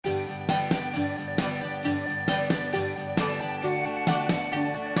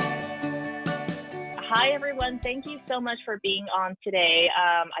Hi, everyone. Thank you so much for being on today.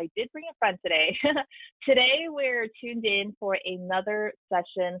 I did bring a friend today. Today, we're tuned in for another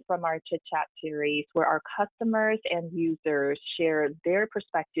session from our Chit Chat series where our customers and users share their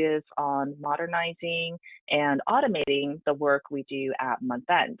perspectives on modernizing and automating the work we do at month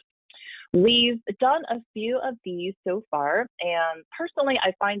end. We've done a few of these so far, and personally,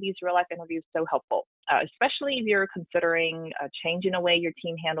 I find these real life interviews so helpful, especially if you're considering changing the way your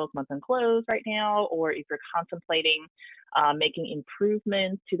team handles month end close right now, or if you're contemplating making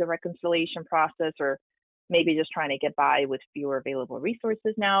improvements to the reconciliation process, or maybe just trying to get by with fewer available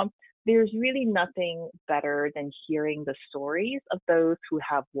resources now. There's really nothing better than hearing the stories of those who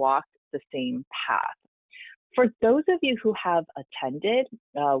have walked the same path. For those of you who have attended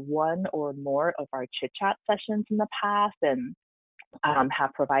one or more of our chit chat sessions in the past and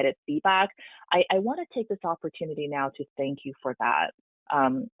have provided feedback, I want to take this opportunity now to thank you for that.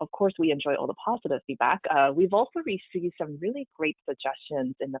 Of course, we enjoy all the positive feedback. We've also received some really great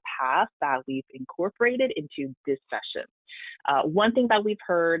suggestions in the past that we've incorporated into this session. One thing that we've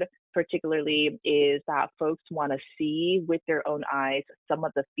heard particularly is that folks want to see with their own eyes some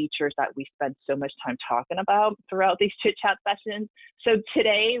of the features that we spend so much time talking about throughout these chit chat sessions. So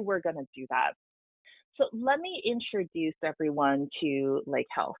today we're going to do that. So let me introduce everyone to Lake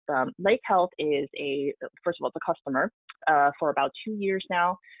Health. Lake Health is first of all, it's a customer for about 2 years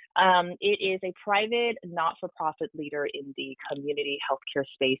now. It is a private, not-for-profit leader in the community healthcare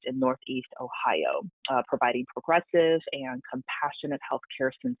space in Northeast Ohio, providing progressive and compassionate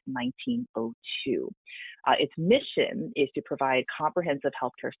healthcare since 1902. Its mission is to provide comprehensive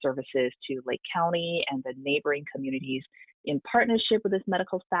healthcare services to Lake County and the neighboring communities in partnership with its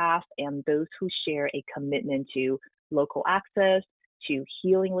medical staff and those who share a commitment to local access, to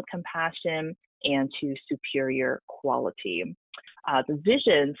healing with compassion, and to superior quality. The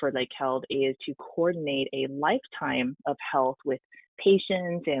vision for Lake Health is to coordinate a lifetime of health with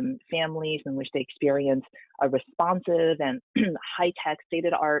patients and families in which they experience a responsive and high-tech,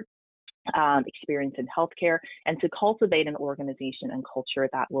 state-of-the-art experience in healthcare, and to cultivate an organization and culture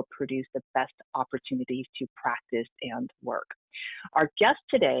that will produce the best opportunities to practice and work. Our guest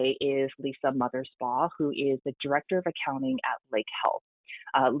today is Lisa Mothersbaugh, who is the Director of Accounting at Lake Health.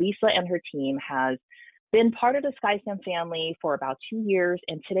 Lisa and her team has been part of the SkyStem family for about 2 years,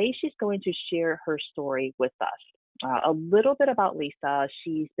 and today she's going to share her story with us. A little bit about Lisa.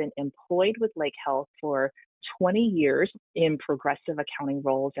 She's been employed with Lake Health for 20 years in progressive accounting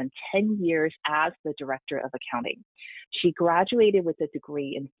roles and 10 years as the Director of Accounting. She graduated with a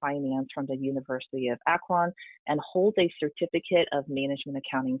degree in finance from the University of Akron and holds a certificate of management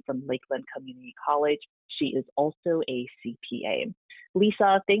accounting from Lakeland Community College. She is also a CPA.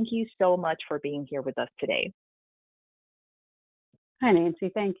 Lisa, thank you so much for being here with us today. Hi, Nancy.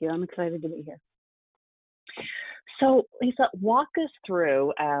 Thank you. I'm excited to be here. So, Lisa, walk us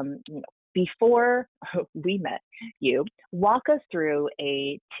through, before we met you, walk us through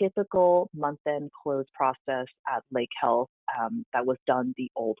a typical month-end close process at Lake Health that was done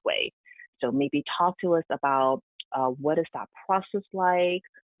the old way. So maybe talk to us about what is that process like?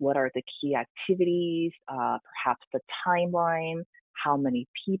 What are the key activities? Perhaps the timeline, how many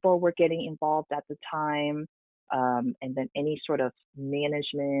people were getting involved at the time, and then any sort of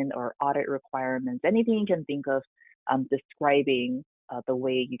management or audit requirements, anything you can think of describing the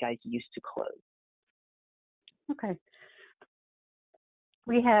way you guys used to close. Okay.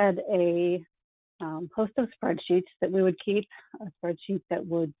 We had a host of spreadsheets that we would keep, a spreadsheet that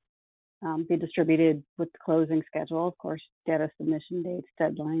would be distributed with the closing schedule, of course, data submission dates,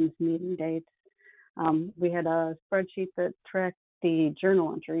 deadlines, meeting dates. We had a spreadsheet that tracked the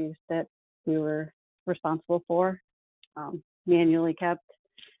journal entries that we were responsible for, manually kept,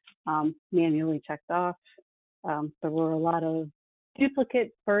 manually checked off. There were a lot of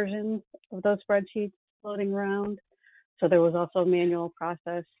duplicate versions of those spreadsheets floating around. So there was also a manual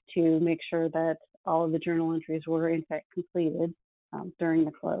process to make sure that all of the journal entries were in fact completed during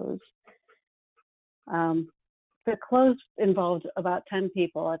the close. The close involved about 10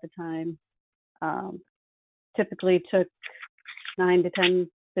 people at the time. Typically took 9 to 10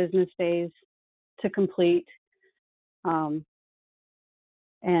 business days to complete, and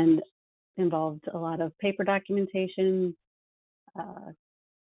involved a lot of paper documentation,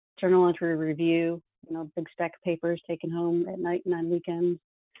 journal entry review, big stack of papers taken home at night and on weekends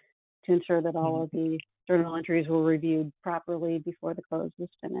to ensure that all of the journal entries were reviewed properly before the close was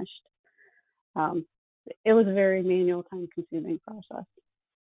finished. It was a very manual, time-consuming process.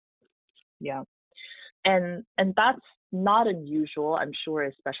 Yeah, and that's not unusual, I'm sure,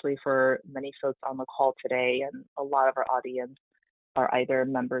 especially for many folks on the call today and a lot of our audience. are either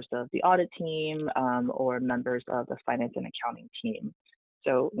members of the audit team or members of the finance and accounting team.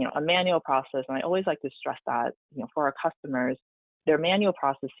 So, a manual process, and I always like to stress that, for our customers, their manual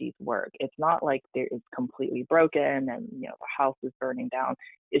processes work. It's not like it's completely broken and, the house is burning down.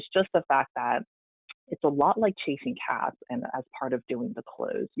 It's just the fact that it's a lot like chasing cats, and as part of doing the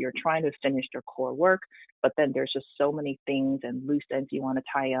close, you're trying to finish your core work, but then there's just so many things and loose ends you want to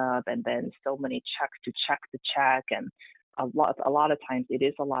tie up, and then so many checks to check, and a lot of times it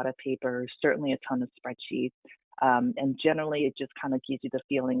is a lot of paper, certainly a ton of spreadsheets. And generally, it just kind of gives you the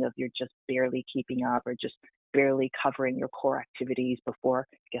feeling of you're just barely keeping up or just barely covering your core activities before,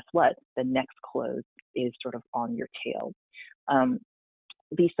 guess what, the next close is sort of on your tail.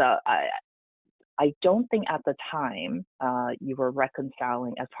 Lisa, I don't think at the time you were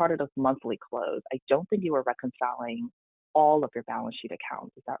reconciling, as part of the monthly close, I don't think you were reconciling all of your balance sheet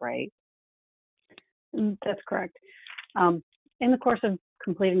accounts. Is that right? That's correct. In the course of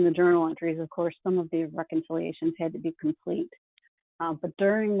completing the journal entries, of course, some of the reconciliations had to be complete. But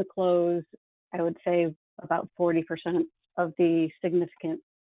during the close, I would say about 40% of the significant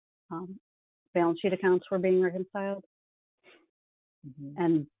balance sheet accounts were being reconciled. Mm-hmm.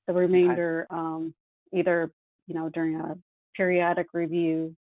 And the remainder, either, during a periodic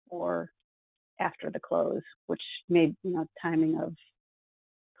review or after the close, which made, timing of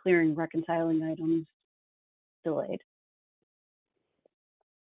clearing reconciling items delayed.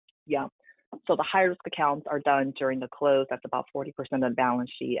 Yeah. So the high risk accounts are done during the close. That's about 40% of the balance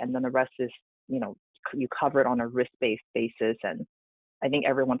sheet. And then the rest is, you cover it on a risk-based basis. And I think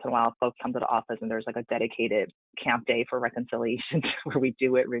every once in a while, folks come to the office and there's like a dedicated camp day for reconciliations where we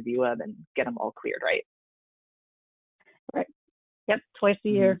do it, review them, and get them all cleared, right? Right. Yep. Twice a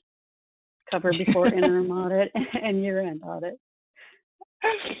year, covered before interim audit and year-end audit.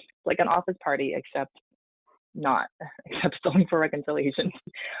 It's like an office party, except only for reconciliations.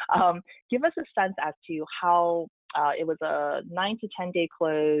 Give us a sense as to how it was a 9 to 10 day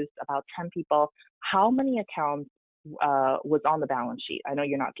close, about 10 people. How many accounts was on the balance sheet? I know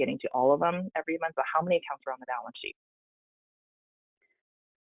you're not getting to all of them every month, but how many accounts were on the balance sheet?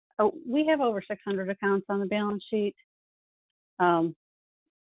 Oh, we have over 600 accounts on the balance sheet.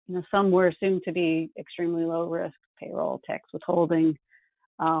 Some were assumed to be extremely low risk, payroll, tax withholding,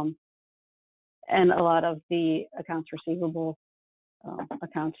 and a lot of the accounts receivable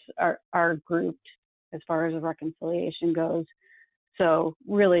accounts are grouped as far as the reconciliation goes. So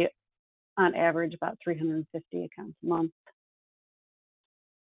really, on average, about 350 accounts a month.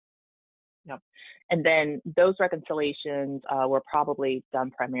 Yep. And then those reconciliations were probably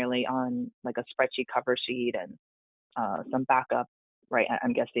done primarily on like a spreadsheet cover sheet and some backup, right?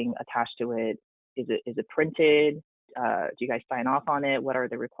 I'm guessing attached to it. Is it printed? Do you guys sign off on it? What are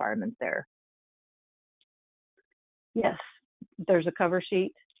the requirements there? Yes, there's a cover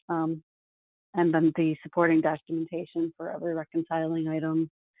sheet, and then the supporting documentation for every reconciling item,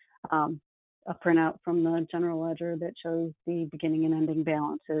 a printout from the general ledger that shows the beginning and ending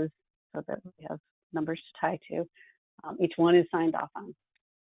balances so that we have numbers to tie to. Each one is signed off on.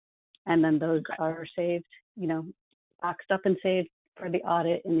 And then those are saved, boxed up and saved for the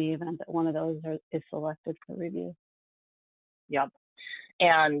audit in the event that one of those is selected for review. Yep.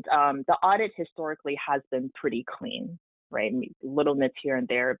 And the audit historically has been pretty clean, right? Little nits here and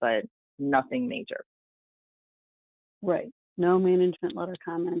there, but nothing major. Right. No management letter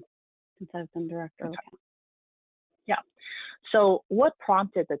comments since I've been director of accounts. Yeah. So what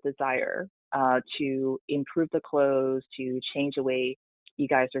prompted the desire to improve the close, to change the way you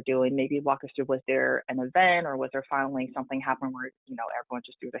guys are doing? Maybe walk us through, was there an event or was there finally something happen where, everyone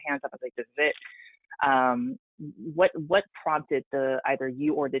just threw their hands up and was like, this is it? What prompted either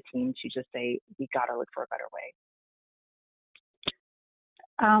you or the team to just say, we got to look for a better way?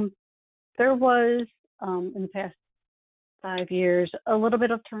 There was, in the past 5 years, a little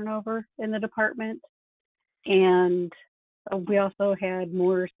bit of turnover in the department, and we also had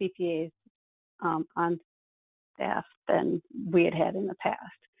more CPAs on staff than we had in the past.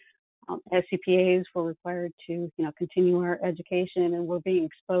 As CPAs, we're required to, continue our education, and we're being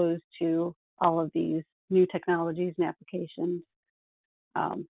exposed to all of these new technologies and applications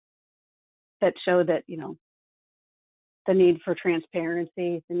that show that, the need for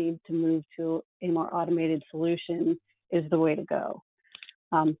transparency, the need to move to a more automated solution is the way to go.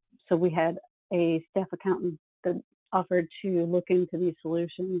 So we had a staff accountant that offered to look into these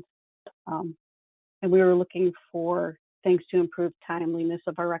solutions, and we were looking for things to improve timeliness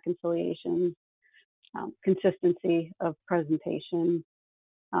of our reconciliations, consistency of presentation,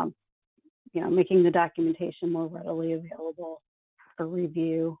 making the documentation more readily available for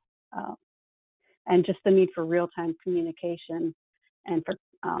review, and just the need for real-time communication and for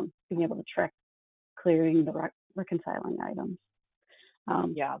being able to track clearing the reconciling items.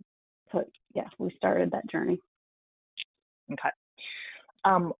 Yeah. So yeah, we started that journey. Okay.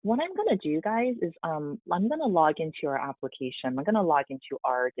 What I'm going to do, guys, is I'm going to log into our application. I'm going to log into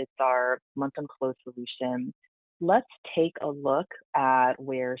ART. It's our month-end close solution. Let's take a look at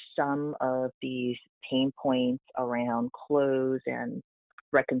where some of these pain points around close and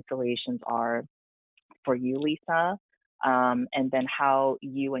reconciliations are for you, Lisa, and then how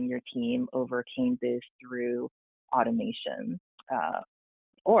you and your team overcame this through automation,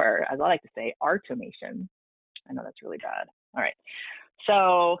 or as I like to say, automation. I know that's really bad. All right.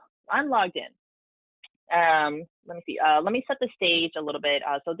 So I'm logged in. Let me see. Let me set the stage a little bit.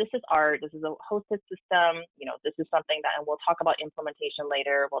 So this is ART. This is a hosted system. This is something that, and we'll talk about implementation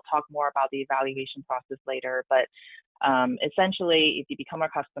later. We'll talk more about the evaluation process later. But essentially, if you become a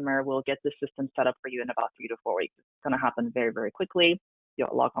customer, we'll get the system set up for you in about 3 to 4 weeks. It's going to happen very, very quickly.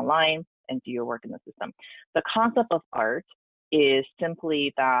 You'll log online and do your work in the system. The concept of ART is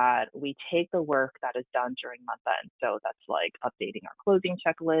simply that we take the work that is done during month end. So that's like updating our closing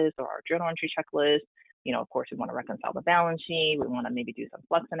checklist or our journal entry checklist. Of course, we want to reconcile the balance sheet. We want to maybe do some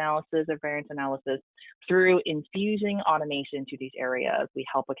flux analysis or variance analysis. Through infusing automation to these areas, we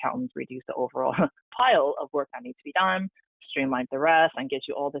help accountants reduce the overall pile of work that needs to be done, streamline the rest, and get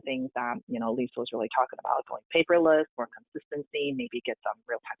you all the things that, Lisa was really talking about, going paperless, more consistency, maybe get some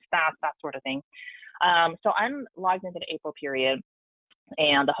real-time stats, that sort of thing. So I'm logged into the April period.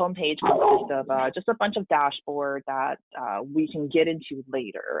 And the homepage consists of just a bunch of dashboard that we can get into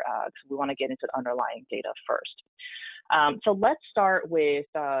later, because we want to get into the underlying data first. So let's start with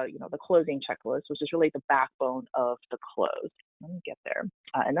the closing checklist, which is really the backbone of the close. Let me get there,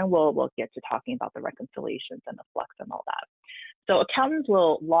 and then we'll get to talking about the reconciliations and the flux and all that. So accountants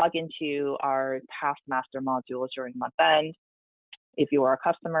will log into our Taskmaster module during month end. If you are a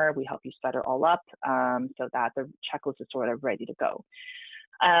customer, we help you set it all up so that the checklist is sort of ready to go.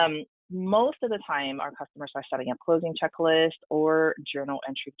 Most of the time, our customers are setting up closing checklists or journal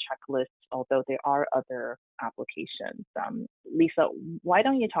entry checklists, although there are other applications. Lisa, why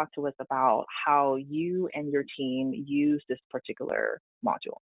don't you talk to us about how you and your team use this particular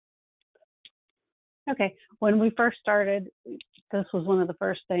module? Okay. When we first started, this was one of the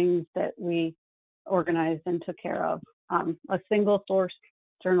first things that we organized and took care of. A single source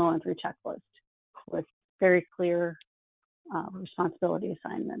journal entry checklist with very clear responsibility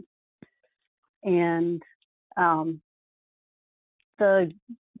assignments. And one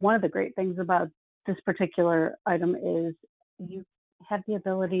of the great things about this particular item is you have the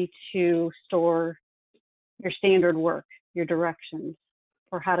ability to store your standard work, your directions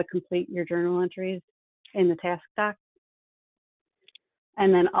for how to complete your journal entries in the task doc.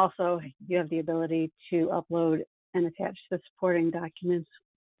 And then also you have the ability to upload and attach the supporting documents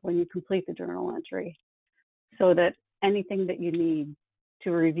when you complete the journal entry, so that anything that you need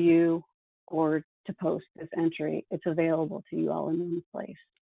to review or to post this entry, it's available to you all in one place.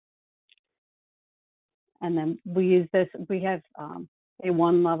 And then we use this, we have a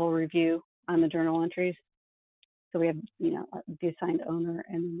one-level review on the journal entries. So we have, the assigned owner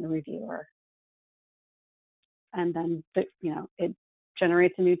and the reviewer. And then, it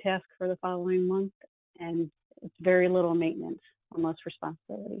generates a new task for the following month, and it's very little maintenance unless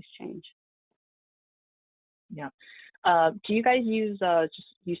responsibilities change. Yeah. Do you guys use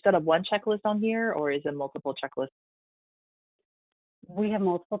you set up one checklist on here, or is it multiple checklists? We have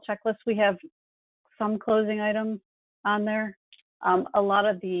multiple checklists. We have some closing items on there. A lot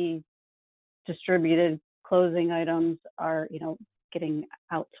of the distributed closing items are, getting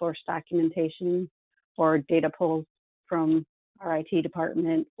outsourced documentation or data pulls from our IT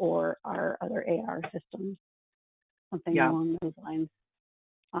department or our other AR systems, something along those lines.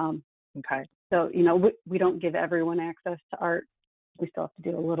 Okay. So, we don't give everyone access to ART. We still have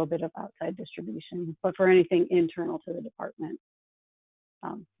to do a little bit of outside distribution, but for anything internal to the department,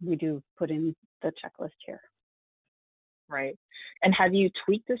 we do put in the checklist here. Right. And have you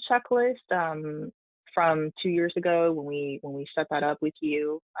tweaked this checklist from 2 years ago when we set that up with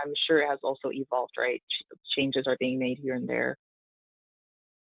you? I'm sure it has also evolved, right? Changes are being made here and there.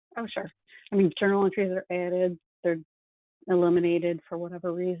 Oh, sure. I mean, journal entries are added, they're eliminated for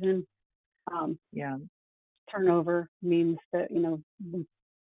whatever reason. Turnover means that, we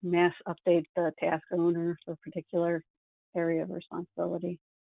mass update the task owner for a particular area of responsibility.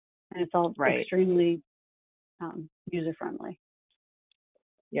 And it's all extremely user-friendly.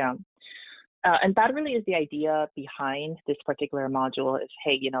 Yeah. And that really is the idea behind this particular module is,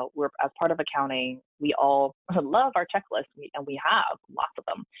 hey, we're, as part of accounting, we all love our checklists, and we have lots of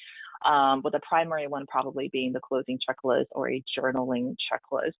them. But the primary one probably being the closing checklist or a journaling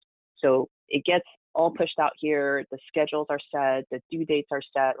checklist. So it gets all pushed out here. The schedules are set, the due dates are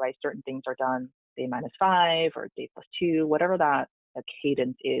set, right? Certain things are done day -5 or day +2, whatever that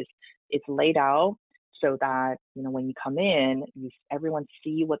cadence is. It's laid out so that, when you come in, everyone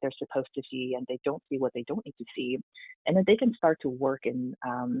see what they're supposed to see and they don't see what they don't need to see. And then they can start to work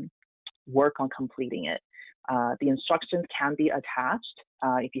on completing it. The instructions can be attached.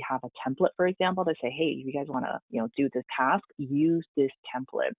 If you have a template, for example, that say, hey, if you guys want to, do this task, use this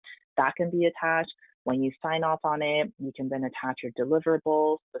template. That can be attached. When you sign off on it, you can then attach your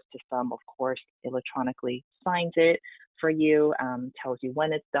deliverables. The system, of course, electronically signs it for you, tells you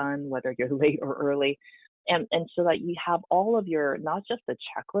when it's done, whether you're late or early. And so that you have all of your, not just the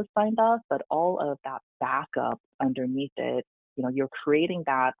checklist signed off, but all of that backup underneath it. You're creating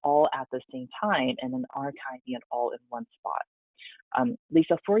that all at the same time and then archiving it all in one spot.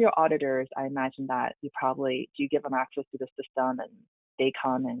 Lisa, for your auditors, I imagine that do you give them access to the system and they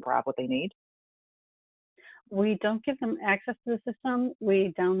come and grab what they need? We don't give them access to the system.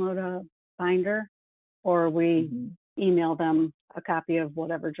 We download a binder or we email them a copy of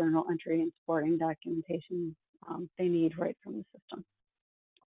whatever journal entry and supporting documentation they need right from the system.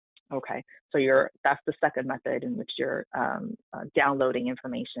 Okay, so that's the second method in which you're downloading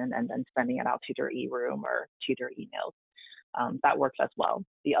information and then sending it out to their e-room or to their emails. That works as well.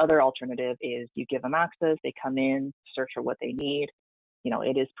 The other alternative is you give them access, they come in, search for what they need.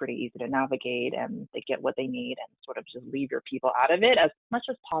 It is pretty easy to navigate and they get what they need and sort of just leave your people out of it as much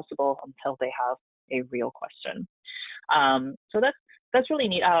as possible until they have a real question. So that's really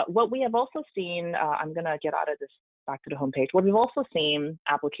neat. What we have also seen, I'm going to get out of this back to the homepage. What we've also seen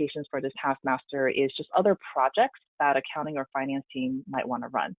applications for this Taskmaster is just other projects that accounting or finance team might want to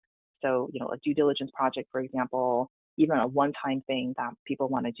run. So, a due diligence project, for example, even a one-time thing that people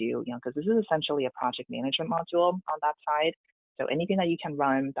want to do, because this is essentially a project management module on that side. So anything that you can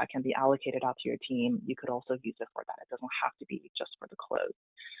run that can be allocated out to your team, you could also use it for that. It doesn't have to be just for the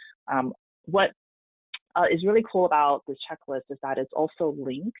close. What is really cool about this checklist is that it's also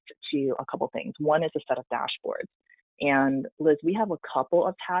linked to a couple things. One is a set of dashboards. And Liz, we have a couple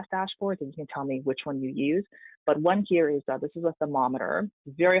of task dashboards, and you can tell me which one you use. But one here is this is a thermometer,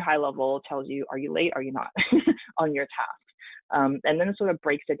 very high level, tells you, are you late, are you not on your task? And then it sort of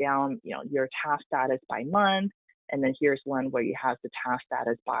breaks it down, your task status by month. And then here's one where you have the task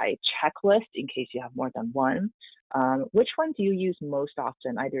status by checklist in case you have more than one. Which one do you use most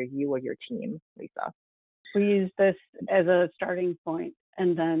often, either you or your team, Lisa? We use this as a starting point,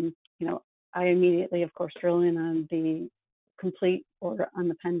 and then, I immediately, of course, drill in on the complete or on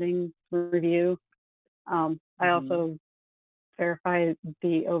the pending review. I also verify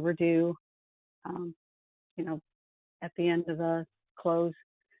the overdue, at the end of the close.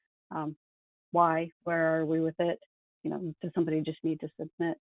 Why? Where are we with it? Does somebody just need to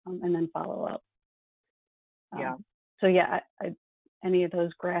submit and then follow up? So yeah, any of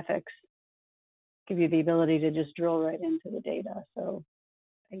those graphics give you the ability to just drill right into the data. So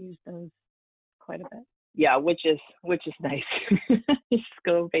I use those quite a bit. Yeah, which is nice. Just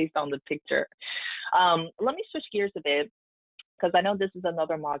go based on the picture. Let me switch gears a bit because I know this is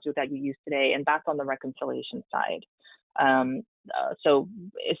another module that you use today, and that's on the reconciliation side. So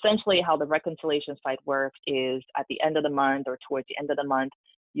essentially how the reconciliation side works is at the end of the month or towards the end of the month,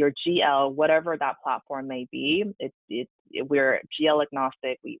 your GL, whatever that platform may be, we're GL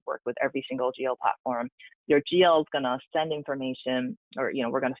agnostic. We work with every single GL platform. Your GL is going to send information, or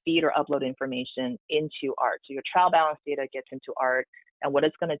we're going to feed or upload information into ART. So your trial balance data gets into ART, and what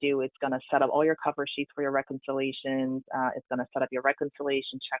it's going to do, it's going to set up all your cover sheets for your reconciliations. It's going to set up your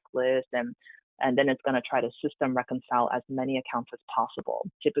reconciliation checklist, and then it's going to try to system reconcile as many accounts as possible.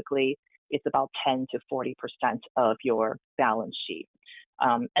 Typically, it's about 10 to 40% of your balance sheet.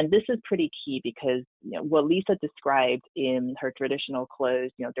 And this is pretty key because what Lisa described in her traditional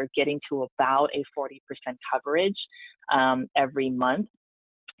close, they're getting to about a 40% coverage every month.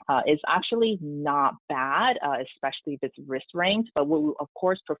 Is actually not bad, especially if it's risk ranked. But what we of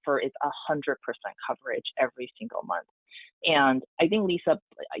course prefer is 100% coverage every single month. And I think, Lisa,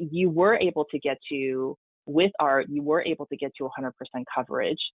 you were able to get to 100%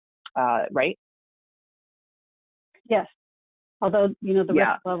 coverage, right? Yes. Although, the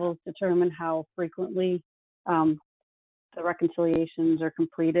risk levels determine how frequently the reconciliations are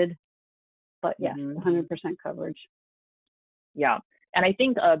completed. But yes, 100% coverage. Yeah. And I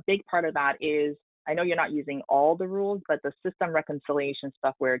think a big part of that is, I know you're not using all the rules, but the system reconciliation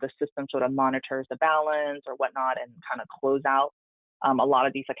stuff where the system sort of monitors the balance or whatnot and kind of close out a lot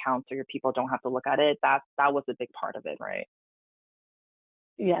of these accounts so your people don't have to look at it. That was a big part of it, right?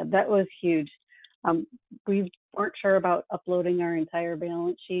 Yeah, that was huge. We weren't sure about uploading our entire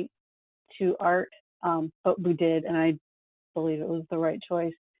balance sheet to ART, but we did, and I believe it was the right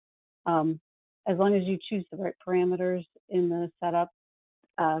choice. Um, as long as you choose the right parameters in the setup,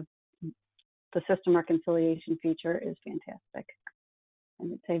 uh, the system reconciliation feature is fantastic,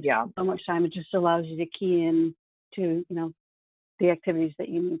 and it saves so much time. It just allows you to key in to the activities that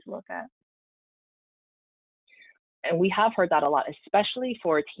you need to look at. And we have heard that a lot, especially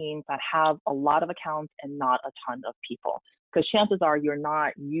for teams that have a lot of accounts and not a ton of people. Because chances are you're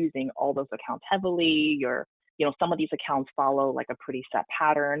not using all those accounts heavily. Some of these accounts follow like a pretty set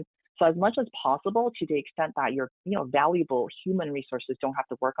pattern. So as much as possible, to the extent that your valuable human resources don't have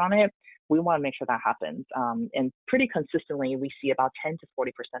to work on it, we want to make sure that happens. And pretty consistently, we see about 10 to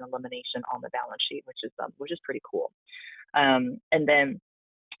 40% elimination on the balance sheet, which is pretty cool. And then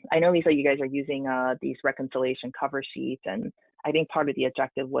I know, Lisa, you guys are using these reconciliation cover sheets, and I think part of the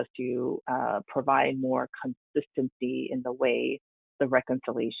objective was to provide more consistency in the way the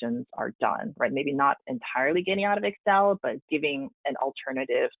reconciliations are done, right? Maybe not entirely getting out of Excel, but giving an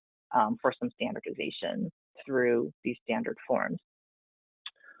alternative for some standardization through these standard forms.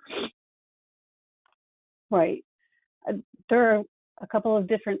 Right. There are a couple of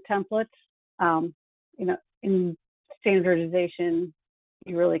different templates. In standardization,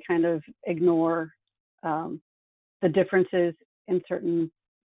 you really kind of ignore the differences in certain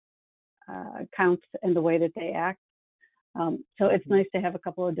accounts and the way that they act. So it's nice to have a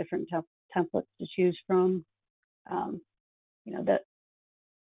couple of different templates to choose from, that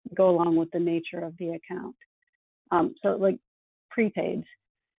go along with the nature of the account. So like prepaids,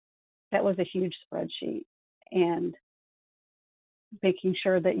 that was a huge spreadsheet, and making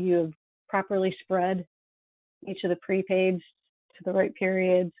sure that you have properly spread each of the prepaids to the right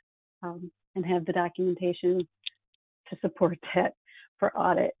periods, and have the documentation to support that for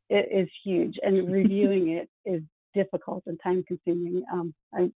audit. It is huge, and reviewing it is difficult and time consuming.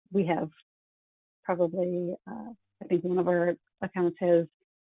 We have probably, I think one of our accounts has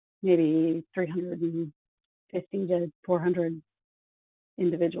maybe 350 to 400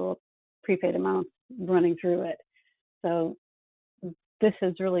 individual prepaid amounts running through it. So this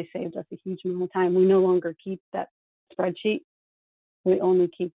has really saved us a huge amount of time. We no longer keep that spreadsheet. We only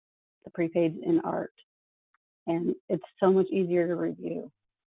keep the prepaids in ART, and it's so much easier to review.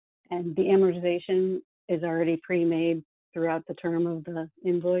 And the amortization is already pre-made throughout the term of the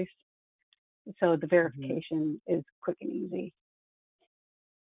invoice, so the verification is quick and easy.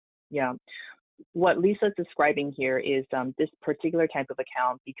 Yeah. What Lisa's describing here is this particular type of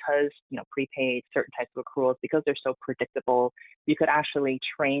account, because prepaid, certain types of accruals, because they're so predictable, you could actually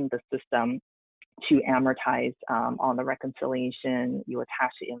train the system to amortize on the reconciliation. You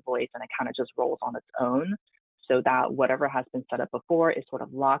attach the invoice, and it kind of just rolls on its own, so that whatever has been set up before is sort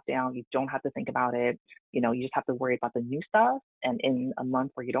of locked down. You don't have to think about it. You just have to worry about the new stuff. And in a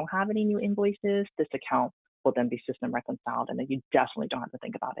month where you don't have any new invoices, this account will then be system reconciled, and then you definitely don't have to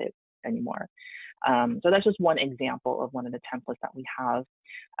think about it anymore. So that's just one example of one of the templates that we have.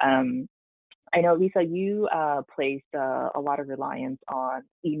 I know, Lisa, you placed a lot of reliance on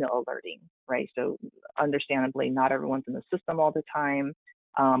email alerting, right? So understandably, not everyone's in the system all the time.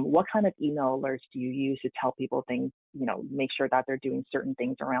 What kind of email alerts do you use to tell people things, make sure that they're doing certain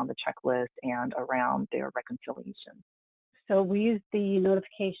things around the checklist and around their reconciliation? So we use the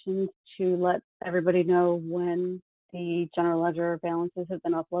notifications to let everybody know when the general ledger balances have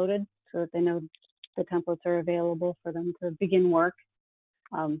been uploaded, so that they know the templates are available for them to begin work.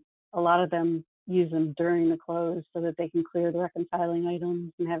 A lot of them use them during the close so that they can clear the reconciling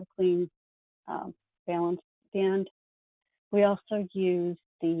items and have a clean balance at the end. We also use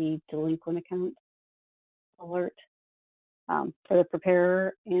the delinquent account alert for the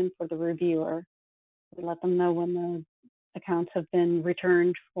preparer and for the reviewer. We let them know when the accounts have been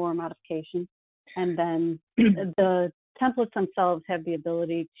returned for modification. And then the templates themselves have the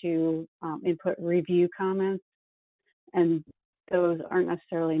ability to input review comments, and those aren't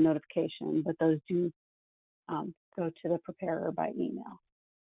necessarily notification, but those do go to the preparer by email.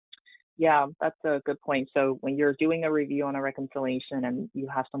 Yeah, that's a good point. So when you're doing a review on a reconciliation and you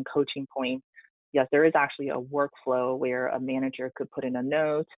have some coaching points, yes, there is actually a workflow where a manager could put in a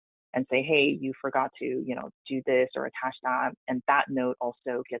note and say, hey, you forgot to, do this or attach that. And that note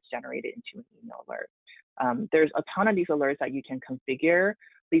also gets generated into an email alert. There's a ton of these alerts that you can configure.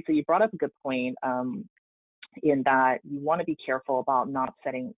 Lisa, you brought up a good point in that you want to be careful about not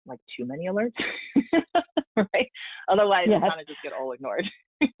setting like too many alerts, right? Otherwise, you kind of just get all ignored.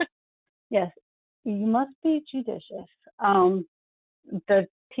 Yes, you must be judicious. The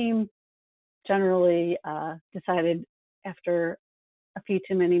team generally decided after a few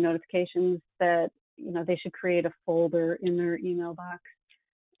too many notifications that, they should create a folder in their email box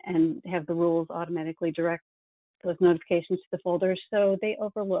and have the rules automatically direct those notifications to the folders. So they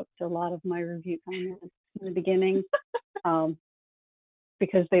overlooked a lot of my review comments in the beginning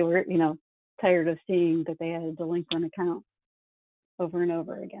because they were, tired of seeing that they had a delinquent account over and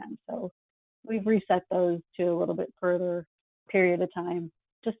over again. So we've reset those to a little bit further period of time,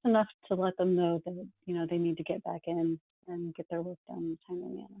 just enough to let them know that, they need to get back in and get their work done in a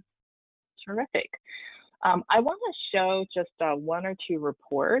timely manner. Terrific. I want to show just one or two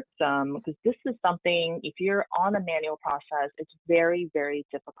reports because this is something, if you're on a manual process, it's very, very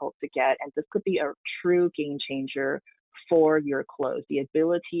difficult to get. And this could be a true game changer for your close. The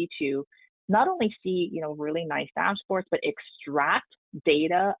ability to not only see, really nice dashboards, but extract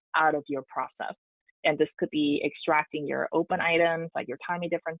data out of your process. And this could be extracting your open items, like your timing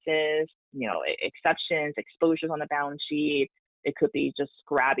differences, exceptions, exposures on the balance sheet. It could be just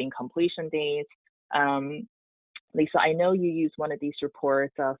grabbing completion dates. Lisa, I know you use one of these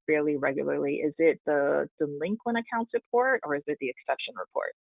reports fairly regularly. Is it the delinquent accounts report or is it the exception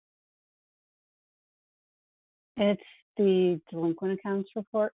report? It's the delinquent accounts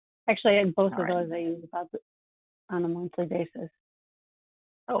report. Actually, both of those I use about on a monthly basis.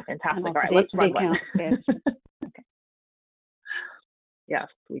 Oh, fantastic. All right, let's run one. Okay. Yes,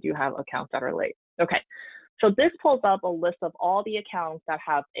 we do have accounts that are late. Okay. So this pulls up a list of all the accounts that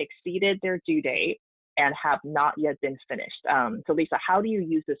have exceeded their due date and have not yet been finished. So Lisa, how do you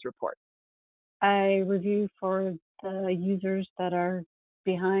use this report? I review for the users that are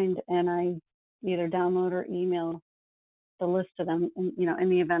behind, and I either download or email the list to them, in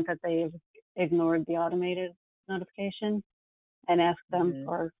the event that they've ignored the automated notification, and ask them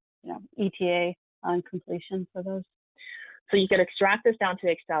for, ETA on completion for those. So you could extract this down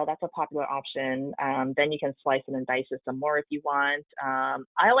to Excel. That's a popular option. Then you can slice it and dice it some more if you want.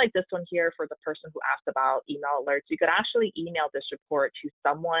 I like this one here for the person who asked about email alerts. You could actually email this report to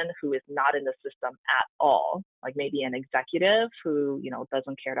someone who is not in the system at all, like maybe an executive who,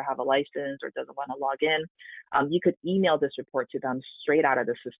 doesn't care to have a license or doesn't want to log in. You could email this report to them straight out of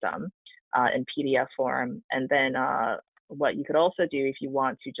the system in PDF form. And then what you could also do if you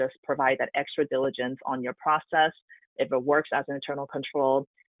want to just provide that extra diligence on your process, if it works as an internal control,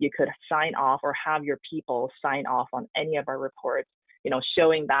 you could sign off or have your people sign off on any of our reports,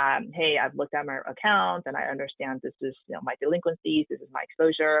 showing that, hey, I've looked at my account and I understand this is, my delinquencies, this is my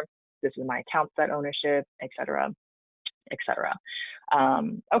exposure, this is my account set ownership, et cetera, et cetera.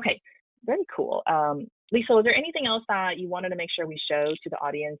 Okay, very cool. Lisa, was there anything else that you wanted to make sure we show to the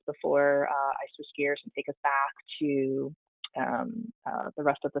audience before I switch gears and take us back to the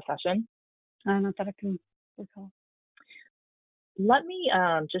rest of the session? Not that I can recall. Let me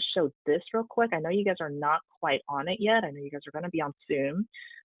just show this real quick. I know you guys are not quite on it yet. I know you guys are going to be on soon.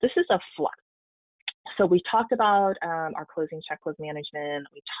 This is a Flux. So we talked about our closing checklist management.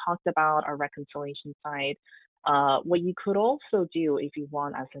 We talked about our reconciliation side. What you could also do if you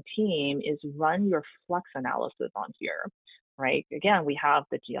want as a team is run your Flux analysis on here, right? Again, we have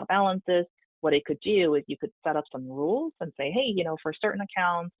the GL balances. What it could do is you could set up some rules and say, hey, for certain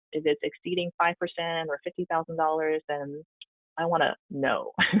accounts, if it's exceeding 5% or $50,000, then I want to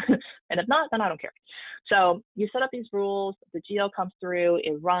know. And if not, then I don't care. So you set up these rules, the GL comes through,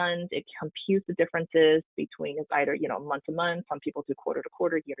 it runs, it computes the differences between it's either, month to month, some people do quarter to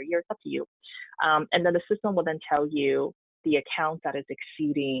quarter, year to year, it's up to you. And then the system will then tell you the account that is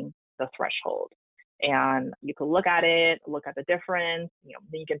exceeding the threshold. And you can look at it, look at the difference,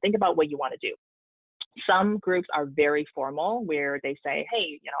 then you can think about what you want to do. Some groups are very formal where they say,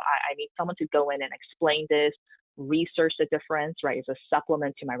 hey, I need someone to go in and explain this, research the difference, right, as a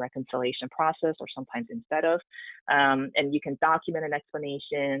supplement to my reconciliation process or sometimes instead of. And you can document an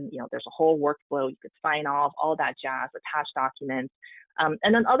explanation. There's a whole workflow. You could sign off, all that jazz, attach documents.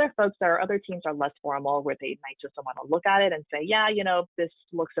 And then other teams are less formal where they might just want to look at it and say, yeah, this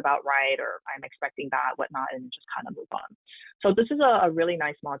looks about right, or I'm expecting that, whatnot, and just kind of move on. So this is a really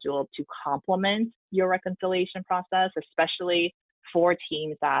nice module to complement your reconciliation process, especially for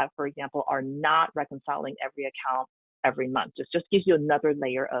teams that, for example, are not reconciling every account every month. Just gives you another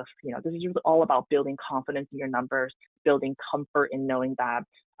layer of, this is all about building confidence in your numbers, building comfort in knowing that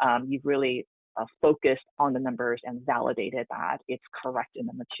you've really focused on the numbers and validated that it's correct in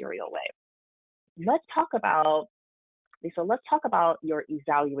a material way. Let's talk about your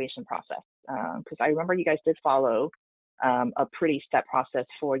evaluation process, because I remember you guys did follow a pretty set process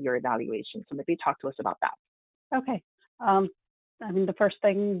for your evaluation. So maybe talk to us about that. Okay. The first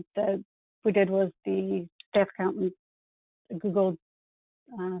thing that we did was the staff accountant Googled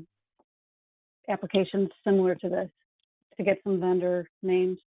applications similar to this to get some vendor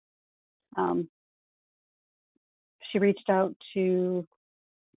names. She reached out to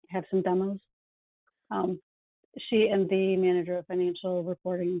have some demos. She and the manager of financial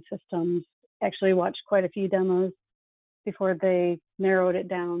reporting systems actually watched quite a few demos before they narrowed it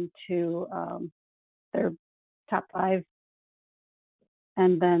down to their top 5.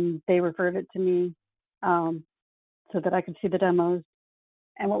 And then they referred it to me so that I could see the demos.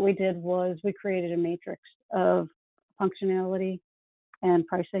 And what we did was we created a matrix of functionality and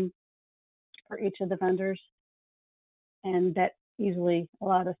pricing for each of the vendors. And that easily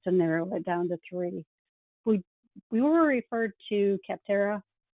allowed us to narrow it down to 3. We were referred to Capterra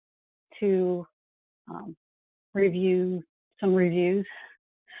to review some reviews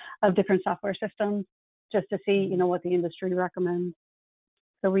of different software systems just to see, what the industry recommends.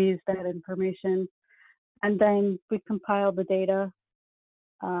 So we used that information, and then we compiled the data,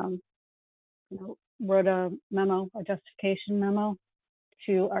 wrote a justification memo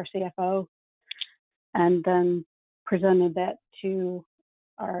to our CFO, and then presented that to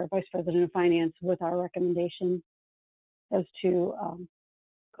our Vice President of Finance with our recommendation as to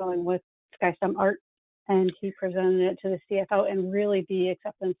going with SkyStem Art. And he presented it to the CFO, and really the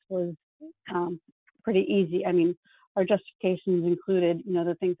acceptance was pretty easy. I mean, our justifications included,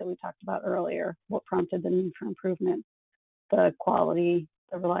 the things that we talked about earlier, what prompted the need for improvement, the quality,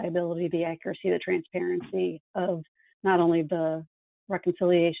 the reliability, the accuracy, the transparency of not only the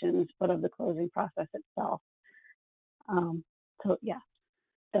reconciliations, but of the closing process itself. So yeah,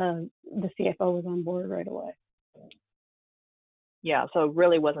 the CFO was on board right away. Yeah, so it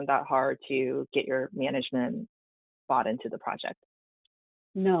really wasn't that hard to get your management bought into the project.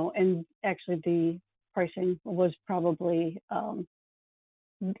 No, and actually the pricing was probably,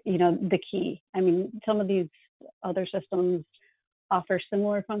 the key. I mean, some of these other systems offer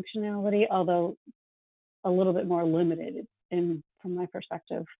similar functionality, although a little bit more limited from my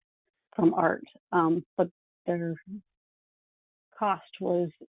perspective, from Art. But their cost was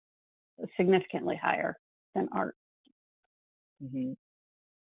significantly higher than Art. Mm-hmm.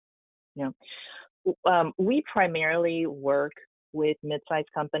 Yeah. We primarily work with mid-sized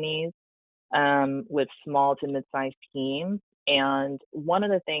companies, with small to mid-sized teams. And one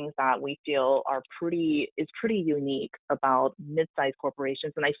of the things that we feel is pretty unique about mid-sized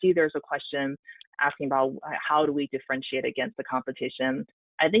corporations, and I see there's a question asking about how do we differentiate against the competition.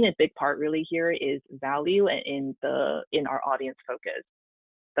 I think a big part really here is value in our audience focus.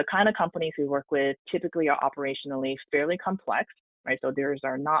 The kind of companies we work with typically are operationally fairly complex, right? So theirs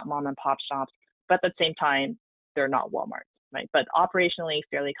are not mom and pop shops, but at the same time, they're not Walmart, right? But operationally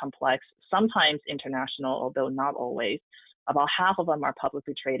fairly complex, sometimes international, although not always. About half of them are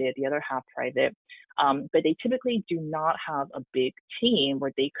publicly traded, the other half private. But they typically do not have a big team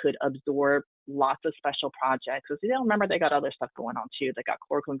where they could absorb lots of special projects. Because remember, they got other stuff going on too. They got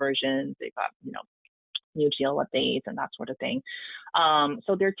core conversions, they got, new GL updates and that sort of thing.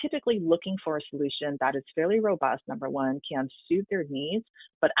 So they're typically looking for a solution that is fairly robust, number one, can suit their needs,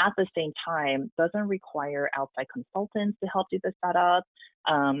 but at the same time doesn't require outside consultants to help do the setup.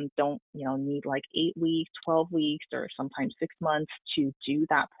 Don't need like 8 weeks, 12 weeks, or sometimes 6 months to do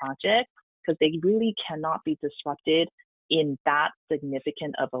that project, because they really cannot be disrupted in that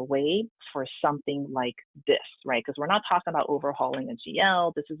significant of a way for something like this, right? Because we're not talking about overhauling a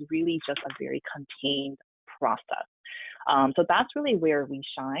GL. This is really just a very contained process. So that's really where we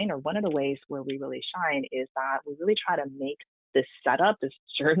shine, or one of the ways where we really shine is that we really try to make this setup, this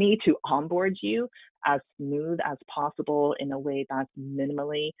journey to onboard you as smooth as possible in a way that's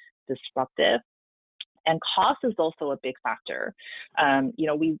minimally disruptive. And cost is also a big factor.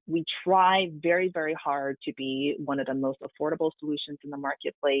 We try very, very hard to be one of the most affordable solutions in the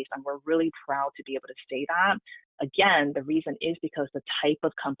marketplace, and we're really proud to be able to say that. Again, the reason is because the type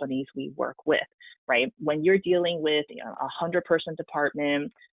of companies we work with, right? When you're dealing with a 100-person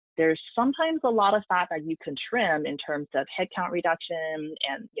department, there's sometimes a lot of fat that you can trim in terms of headcount reduction,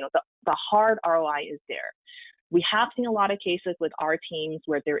 and the hard ROI is there. We have seen a lot of cases with our teams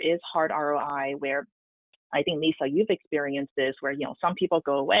where there is hard ROI, where I think, Lisa, you've experienced this, where, some people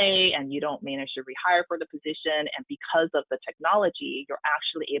go away and you don't manage to rehire for the position. And because of the technology, you're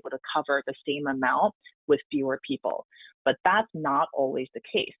actually able to cover the same amount with fewer people. But that's not always the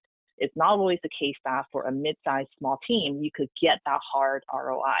case. It's not always the case that for a mid-sized small team, you could get that hard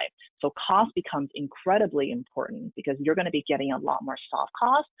ROI. So cost becomes incredibly important, because you're going to be getting a lot more soft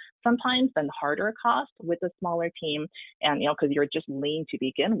costs sometimes than harder costs with a smaller team. And, because you're just lean to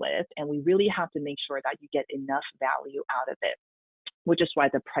begin with. And we really have to make sure that you get enough value out of it, which is why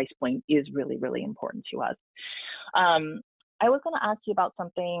the price point is really, really important to us. I was going to ask you about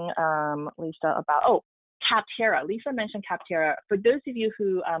something, Lisa, about, Capterra. Lisa mentioned Capterra. For those of you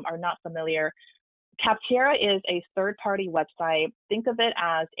who are not familiar, Capterra is a third-party website. Think of it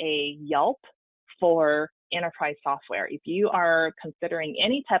as a Yelp for enterprise software. If you are considering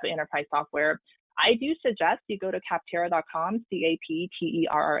any type of enterprise software, I do suggest you go to capterra.com,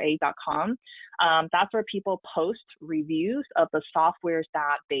 CAPTERRA.com. That's where people post reviews of the softwares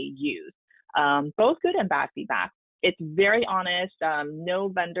that they use, both good and bad feedback. It's very honest. No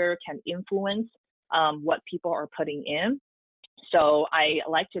vendor can influence what people are putting in. So I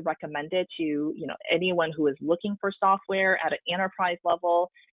like to recommend it to, anyone who is looking for software at an enterprise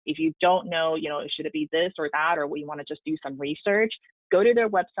level. If you don't know, should it be this or that, or you want to just do some research, go to their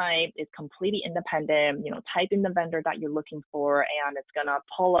website. It's completely independent. Type in the vendor that you're looking for, and it's going to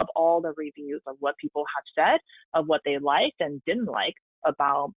pull up all the reviews of what people have said, of what they liked and didn't like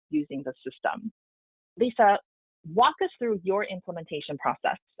about using the system. Lisa, walk us through your implementation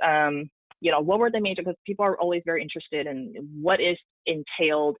process. What were the major, because people are always very interested in what is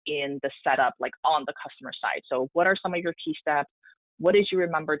entailed in the setup, like on the customer side. So what are some of your key steps? What did you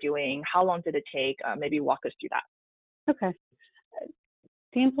remember doing? How long did it take? Maybe walk us through that. Okay.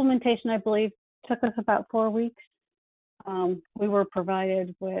 The implementation, I believe, took us about 4 weeks. We were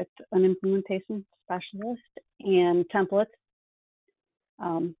provided with an implementation specialist and templates.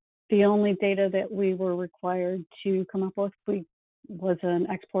 The only data that we were required to come up with was an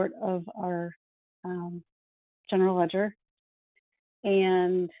export of our general ledger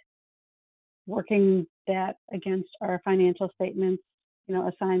and working that against our financial statements,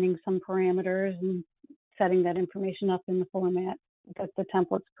 assigning some parameters and setting that information up in the format that the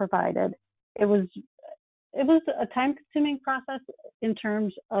templates provided. It was a time-consuming process in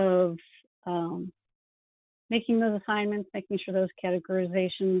terms of making those assignments, making sure those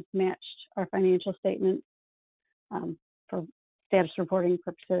categorizations matched our financial statement for status reporting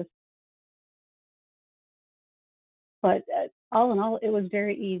purposes. But all in all, it was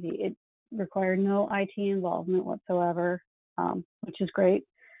very easy. It required no IT involvement whatsoever, which is great.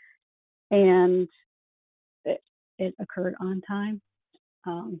 And it occurred on time.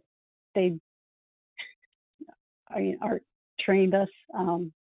 Art trained us,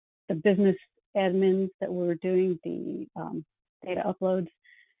 the business admins that were doing the data uploads,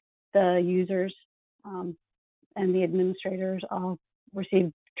 the users, and the administrators all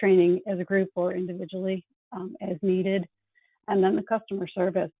received training as a group or individually as needed. And then the customer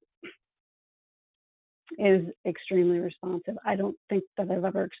service is extremely responsive. I don't think that I've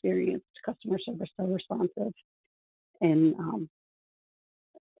ever experienced customer service so responsive in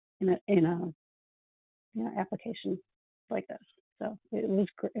a application like this. So it was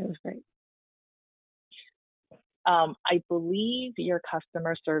great. I believe your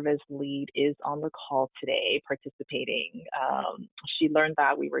customer service lead is on the call today participating. She learned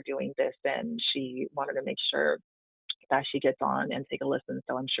that we were doing this and she wanted to make sure that she gets on and take a listen.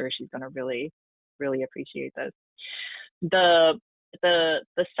 So I'm sure she's going to really, really appreciate this. The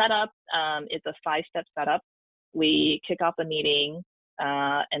setup, it's a 5-step setup. We kick off the meeting.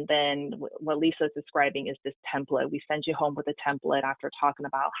 And then what Lisa is describing is this template. We send you home with a template after talking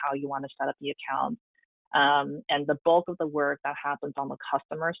about how you want to set up the account. And the bulk of the work that happens on the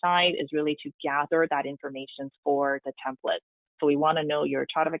customer side is really to gather that information for the template. So we want to know your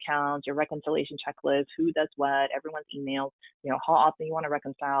chart of accounts, your reconciliation checklist, who does what, everyone's emails, how often you want to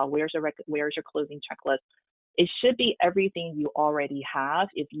reconcile, where's your closing checklist. It should be everything you already have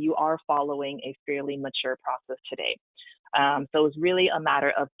if you are following a fairly mature process today. So it's really a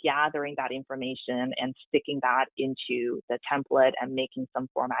matter of gathering that information and sticking that into the template and making some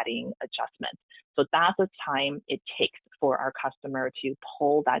formatting adjustments. So that's the time it takes for our customer to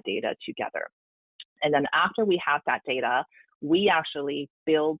pull that data together. And then after we have that data, we actually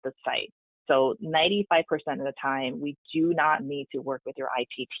build the site. So 95% of the time, we do not need to work with your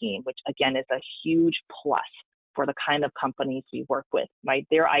IT team, which again is a huge plus for the kind of companies we work with, right?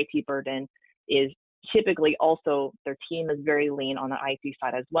 Their IT burden is typically also, their team is very lean on the IT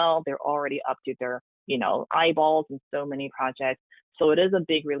side as well. They're already up to their, eyeballs in so many projects. So it is a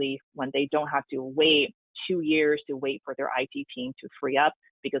big relief when they don't have to wait 2 years to wait for their IT team to free up,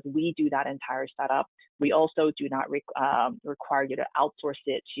 because we do that entire setup. We also do not require you to outsource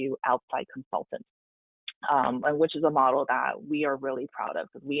it to outside consultants, and which is a model that we are really proud of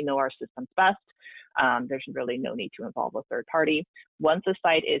because we know our systems best. There's really no need to involve a third party. Once the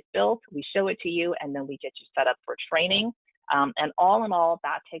site is built, we show it to you, and then we get you set up for training. And all in all,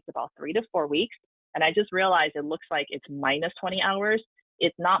 that takes about 3 to 4 weeks. And I just realized it looks like it's minus 20 hours.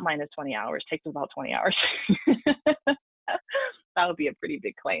 It's not minus 20 hours. It takes about 20 hours. That would be a pretty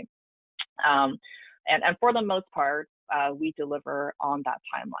big claim. And for the most part, we deliver on that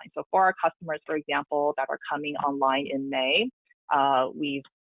timeline. So for our customers, for example, that are coming online in May, we've,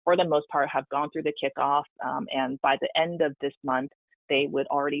 for the most part, have gone through the kickoff, and by the end of this month, they would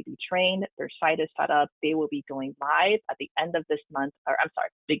already be trained. Their site is set up. They will be going live at the end of this month, or I'm sorry,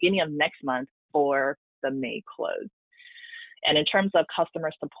 beginning of next month for the May close. And in terms of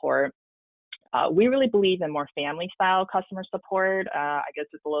customer support, we really believe in more family style customer support. I guess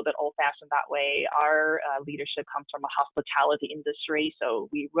it's a little bit old fashioned that way. Our leadership comes from a hospitality industry, so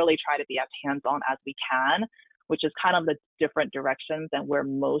we really try to be as hands on as we can, which is kind of the different direction than where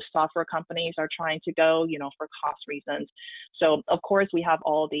most software companies are trying to go, for cost reasons. So of course we have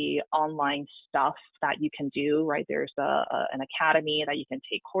all the online stuff that you can do, right? There's an academy that you can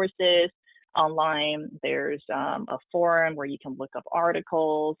take courses online. There's a forum where you can look up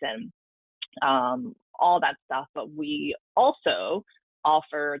articles and all that stuff. But we also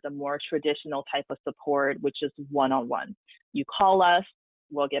offer the more traditional type of support, which is one-on-one. You call us,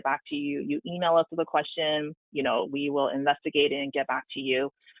 we'll get back to you. You email us with a question, we will investigate it and get back to you.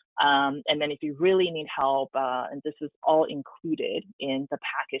 And then if you really need help, and this is all included in the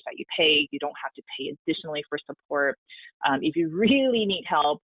package that you pay, you don't have to pay additionally for support. If you really need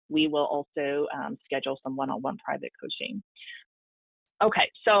help, we will also schedule some one-on-one private coaching.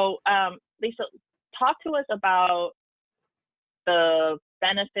 Okay, so Lisa, talk to us about the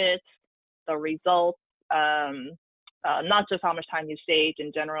benefits, the results, not just how much time you saved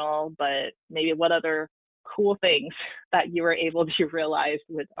in general, but maybe what other cool things that you were able to realize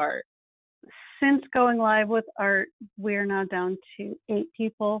with ART. Since going live with ART, we're now down to 8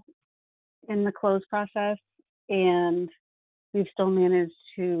 people in the close process, and we've still managed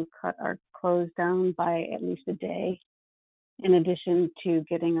to cut our close down by at least a day, in addition to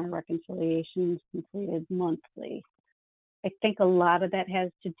getting our reconciliations completed monthly. I think a lot of that has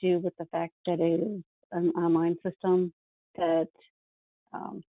to do with the fact that it is an online system that,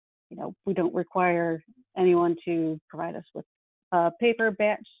 we don't require anyone to provide us with a paper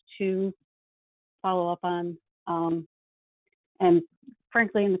batch to follow up on. And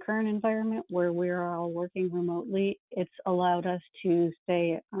frankly, in the current environment where we're all working remotely, it's allowed us to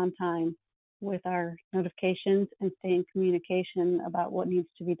stay on time with our notifications and stay in communication about what needs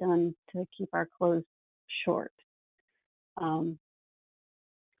to be done to keep our close short. I'm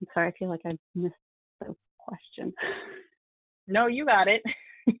sorry, I feel like I missed the question. No, you got it.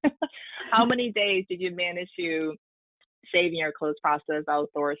 How many days did you manage to save in your close process? I'll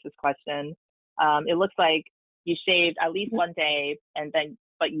source this question. It looks like you saved at least one day,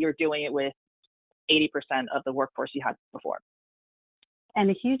 but you're doing it with 80% of the workforce you had before. And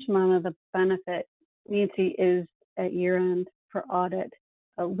a huge amount of the benefit, Nancy, is at year end for audit.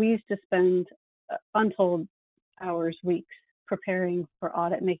 We used to spend untold hours, weeks preparing for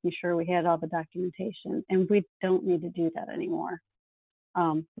audit, making sure we had all the documentation, and we don't need to do that anymore.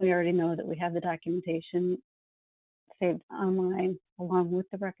 We already know that we have the documentation saved online along with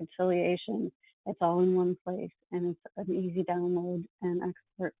the reconciliation. It's all in one place, and it's an easy download and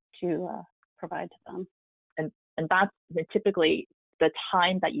export to provide to them. And that's typically the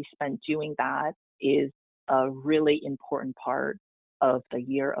time that you spend doing that is a really important part of the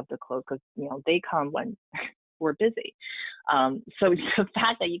year of the close, because they come when we're busy. So the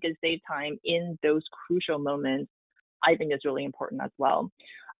fact that you can save time in those crucial moments, I think is really important as well.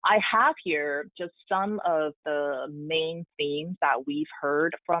 I have here just some of the main themes that we've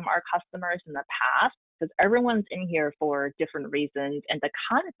heard from our customers in the past, because everyone's in here for different reasons, and the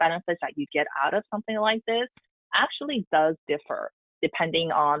kind of benefits that you get out of something like this actually does differ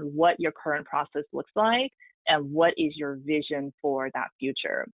depending on what your current process looks like and what is your vision for that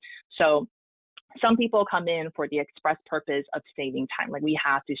future. So some people come in for the express purpose of saving time, like we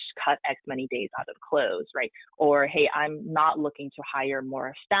have to cut X many days out of close, right? Or, hey, I'm not looking to hire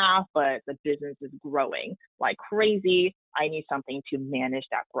more staff, but the business is growing like crazy. I need something to manage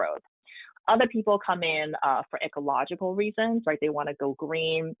that growth. Other people come in for ecological reasons, right? They want to go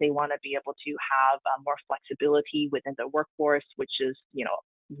green. They want to be able to have more flexibility within the workforce, which is,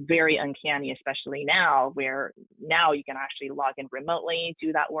 very uncanny, especially now, where now you can actually log in remotely,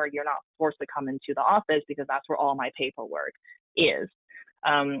 do that work. You're not forced to come into the office because that's where all my paperwork is.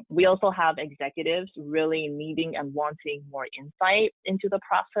 We also have executives really needing and wanting more insight into the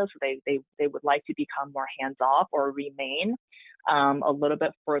process. They would like to become more hands-off or remain a little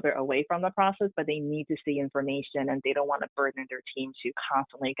bit further away from the process, but they need to see information and they don't want to burden their team to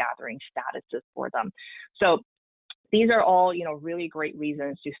constantly gathering statuses for them. So these are all, really great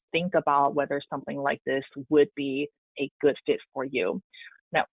reasons to think about whether something like this would be a good fit for you.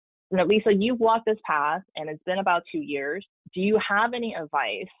 Now, Lisa, you've walked this path and it's been about 2 years. Do you have any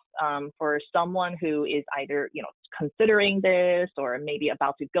advice for someone who is either, considering this, or maybe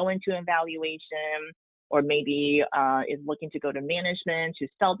about to go into evaluation, or maybe is looking to go to management to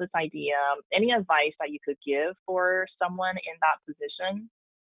sell this idea? Any advice that you could give for someone in that position?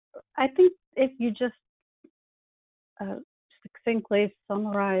 I think if you just succinctly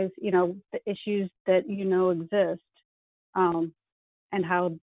summarize, the issues that exist, and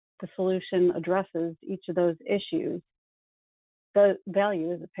how the solution addresses each of those issues, the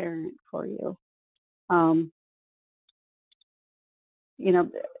value is apparent for you. I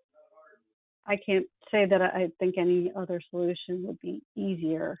can't say that I think any other solution would be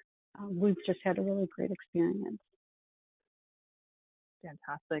easier. We've just had a really great experience.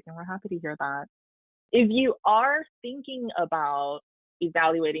 Fantastic, and we're happy to hear that. If you are thinking about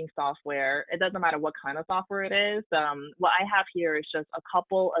evaluating software, it doesn't matter what kind of software it is. What I have here is just a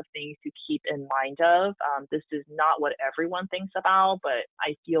couple of things to keep in mind of. This is not what everyone thinks about, but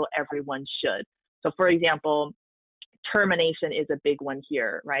I feel everyone should. So for example, termination is a big one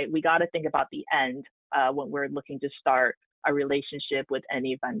here, right? We got to think about the end when we're looking to start a relationship with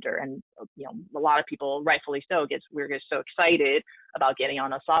any vendor. And a lot of people, rightfully so, we're just so excited about getting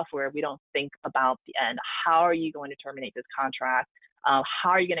on a software, we don't think about the end. How are you going to terminate this contract? How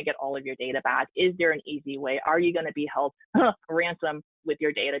are you going to get all of your data back? Is there an easy way? Are you going to be held ransom with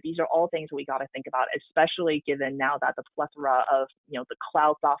your data? These are all things we got to think about, especially given now that the plethora of the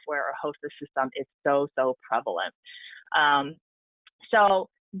cloud software or hosted system is so prevalent. So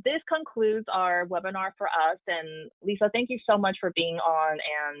this concludes our webinar for us. And Lisa, thank you so much for being on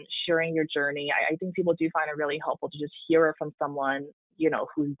and sharing your journey. I think people do find it really helpful to just hear it from someone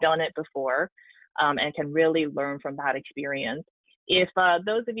who's done it before, and can really learn from that experience. If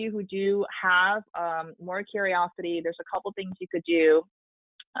those of you who do have more curiosity, there's a couple things you could do.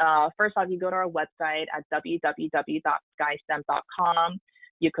 First off, you go to our website at www.skystem.com.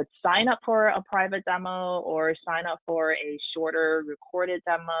 You could sign up for a private demo or sign up for a shorter recorded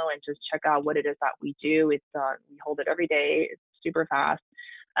demo and just check out what it is that we do. We hold it every day. It's super fast.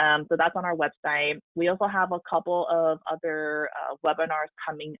 So that's on our website. We also have a couple of other webinars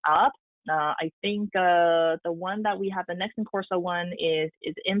coming up. I think the one that we have, the next in Corso one is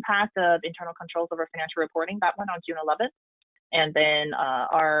impact of internal controls over financial reporting. That one on June 11th. And then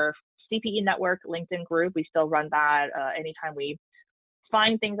our CPE Network LinkedIn group, we still run that anytime we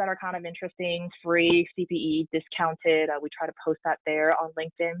find things that are kind of interesting, free, CPE, discounted. We try to post that there on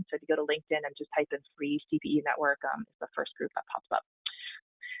LinkedIn. So if you go to LinkedIn and just type in free CPE Network, it's the first group that pops up.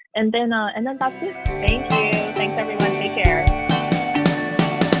 And then that's it. Thank you. Thanks everyone. Take care.